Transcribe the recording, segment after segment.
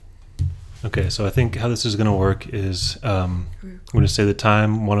Okay, so I think how this is going to work is I'm going to say the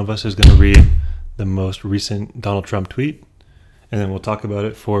time. One of us is going to read the most recent Donald Trump tweet, and then we'll talk about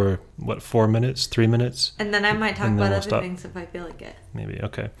it for, 4 minutes, 3 minutes? And then I might talk about other things if I feel like it. Maybe,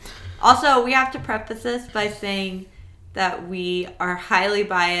 okay. Also, we have to preface this by saying that we are highly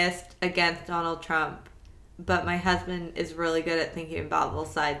biased against Donald Trump, but my husband is really good at thinking about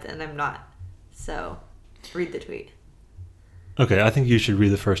both sides, and I'm not. So, read the tweet. Okay, I think you should read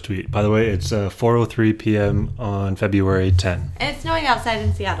the first tweet. By the way, it's 4:03 p.m. on February 10. And it's snowing outside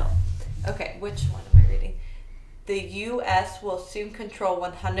in Seattle. Okay, which one am I reading? The U.S. will soon control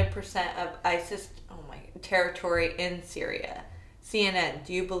 100% of ISIS territory in Syria. CNN,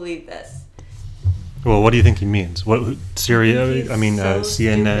 do you believe this? Well, what do you think he means? What Syria? CNN.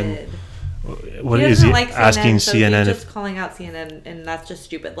 Stupid. What is he like CNN, asking so CNN? He's just calling out CNN, and that's just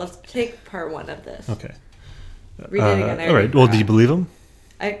stupid. Let's take part one of this. Okay. Read it again. All right. Well, do you believe him?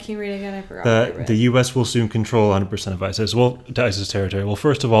 Can you read it again? I forgot. That the U.S. will soon control 100% of ISIS. Well, ISIS territory. Well,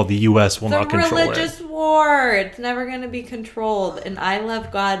 first of all, the U.S. will not control it. It's a religious war. It's never going to be controlled. And I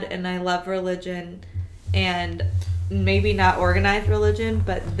love God and I love religion, and maybe not organized religion,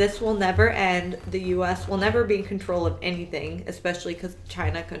 but this will never end. The U.S. will never be in control of anything, especially because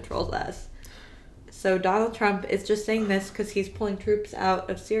China controls us. So Donald Trump is just saying this because he's pulling troops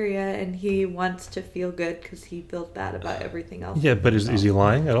out of Syria and he wants to feel good because he feels bad about everything else. Yeah, but is he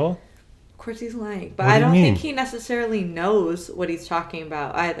lying at all? Of course he's lying. But I don't think he necessarily knows what he's talking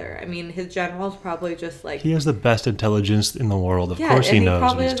about either. I mean, his general's probably just like... He has the best intelligence in the world. Of course he knows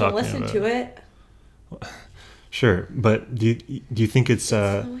what he's talking about. Yeah, and he probably doesn't listen to it. Sure, but do you think it's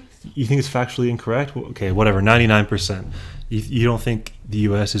you think it's factually incorrect? Well, okay, whatever. 99%. You don't think the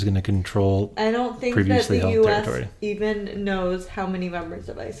U.S. is going to control? I don't think that the U.S. even knows how many members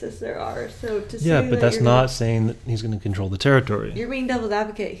of ISIS there are. So to say but that's not saying that he's going to control the territory. You're being devil's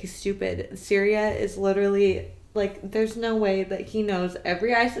advocate. He's stupid. Syria is literally like there's no way that he knows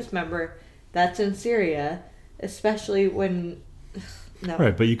every ISIS member that's in Syria, especially when. No.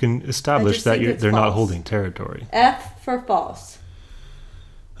 Right, but you can establish that they're not holding territory. F for false.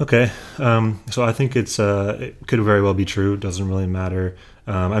 Okay, so I think it could very well be true. It doesn't really matter.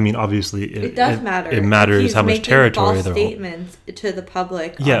 I mean, obviously, it does matter. It matters how much territory they're holding. Statements to the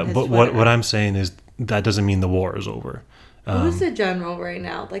public. Yeah, but what I'm saying is that doesn't mean the war is over. Who's the general right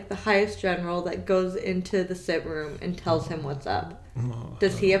now? Like the highest general that goes into the sit room and tells him what's up.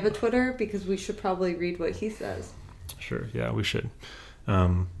 Does he have a Twitter? Because we should probably read what he says. Sure. Yeah, we should.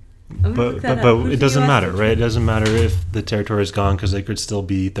 But it doesn't matter, right? It doesn't matter if the territory is gone because there could still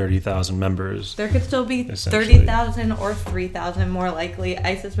be 30,000 members. There could still be 30,000 or 3,000 more likely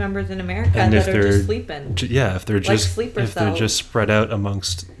ISIS members in America that are just sleeping. Yeah, if they're just spread out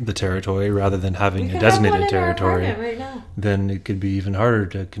amongst the territory rather than having a designated territory, right now. Then it could be even harder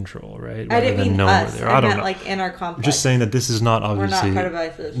to control, right? I didn't mean us. I meant like in our complex. I'm just saying that this is not obviously We're not part of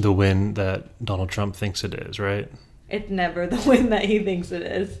ISIS. The win that Donald Trump thinks it is, right? It's never the win that he thinks it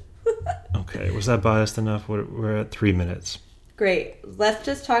is. Okay, was that biased enough? We're at 3 minutes. Great. Let's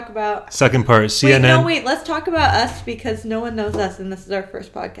just talk about... Second part, CNN... Wait. Let's talk about us because no one knows us and this is our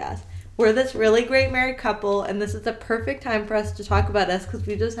first podcast. We're this really great married couple and this is a perfect time for us to talk about us because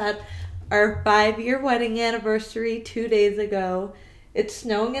we just had our 5-year wedding anniversary 2 days ago. It's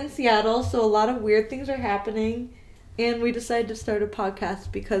snowing in Seattle, so a lot of weird things are happening. And we decided to start a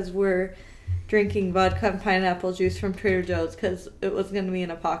podcast because we're... drinking vodka and pineapple juice from Trader Joe's because it was going to be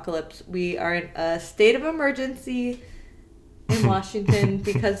an apocalypse. We are in a state of emergency in Washington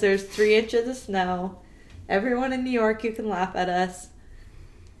because there's 3 inches of snow. Everyone in New York, you can laugh at us.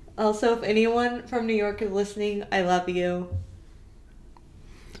 Also, if anyone from New York is listening, I love you.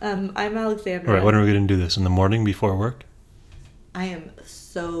 I'm Alexandra. All right, when are we going to do this? In the morning before work? I am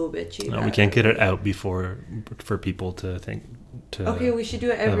so bitchy. No, we can't get it out before for people to think. Okay, we should do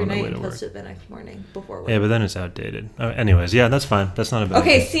it every night and post it the next morning before work. Yeah, but then it's outdated. Anyways, yeah, that's fine. That's not a bad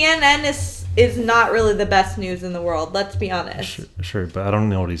Okay, CNN is not really the best news in the world. Let's be honest. Sure, but I don't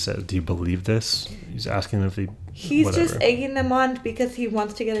know what he says. Do you believe this? He's asking them if He's just egging them on because he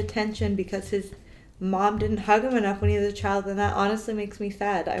wants to get attention because his mom didn't hug him enough when he was a child, and that honestly makes me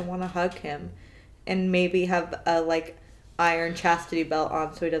sad. I want to hug him and maybe have a, iron chastity belt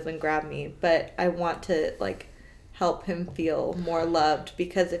on so he doesn't grab me. But I want to, help him feel more loved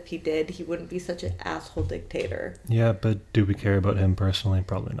because if he did, he wouldn't be such an asshole dictator. Yeah, but do we care about him personally?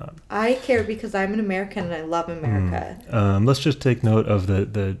 Probably not. I care because I'm an American and I love America. Let's just take note of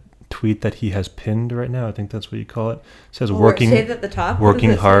the tweet that he has pinned right now. I think that's what you call it. It says say it at the top.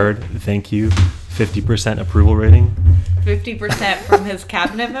 Working hard. Thank you. 50% approval rating. 50% from his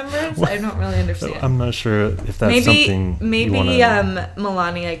cabinet members? I don't really understand. I'm not sure if that's something maybe you wanna,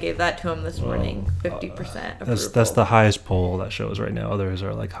 Melania gave that to him this morning. 50% approval. That's the highest poll that shows right now. Others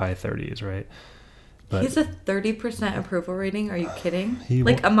are like high 30s, right? But he's a 30% approval rating. Are you kidding? He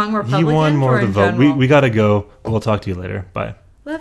among Republicans, he won more or of the in vote. general? We got to go. We'll talk to you later. Bye.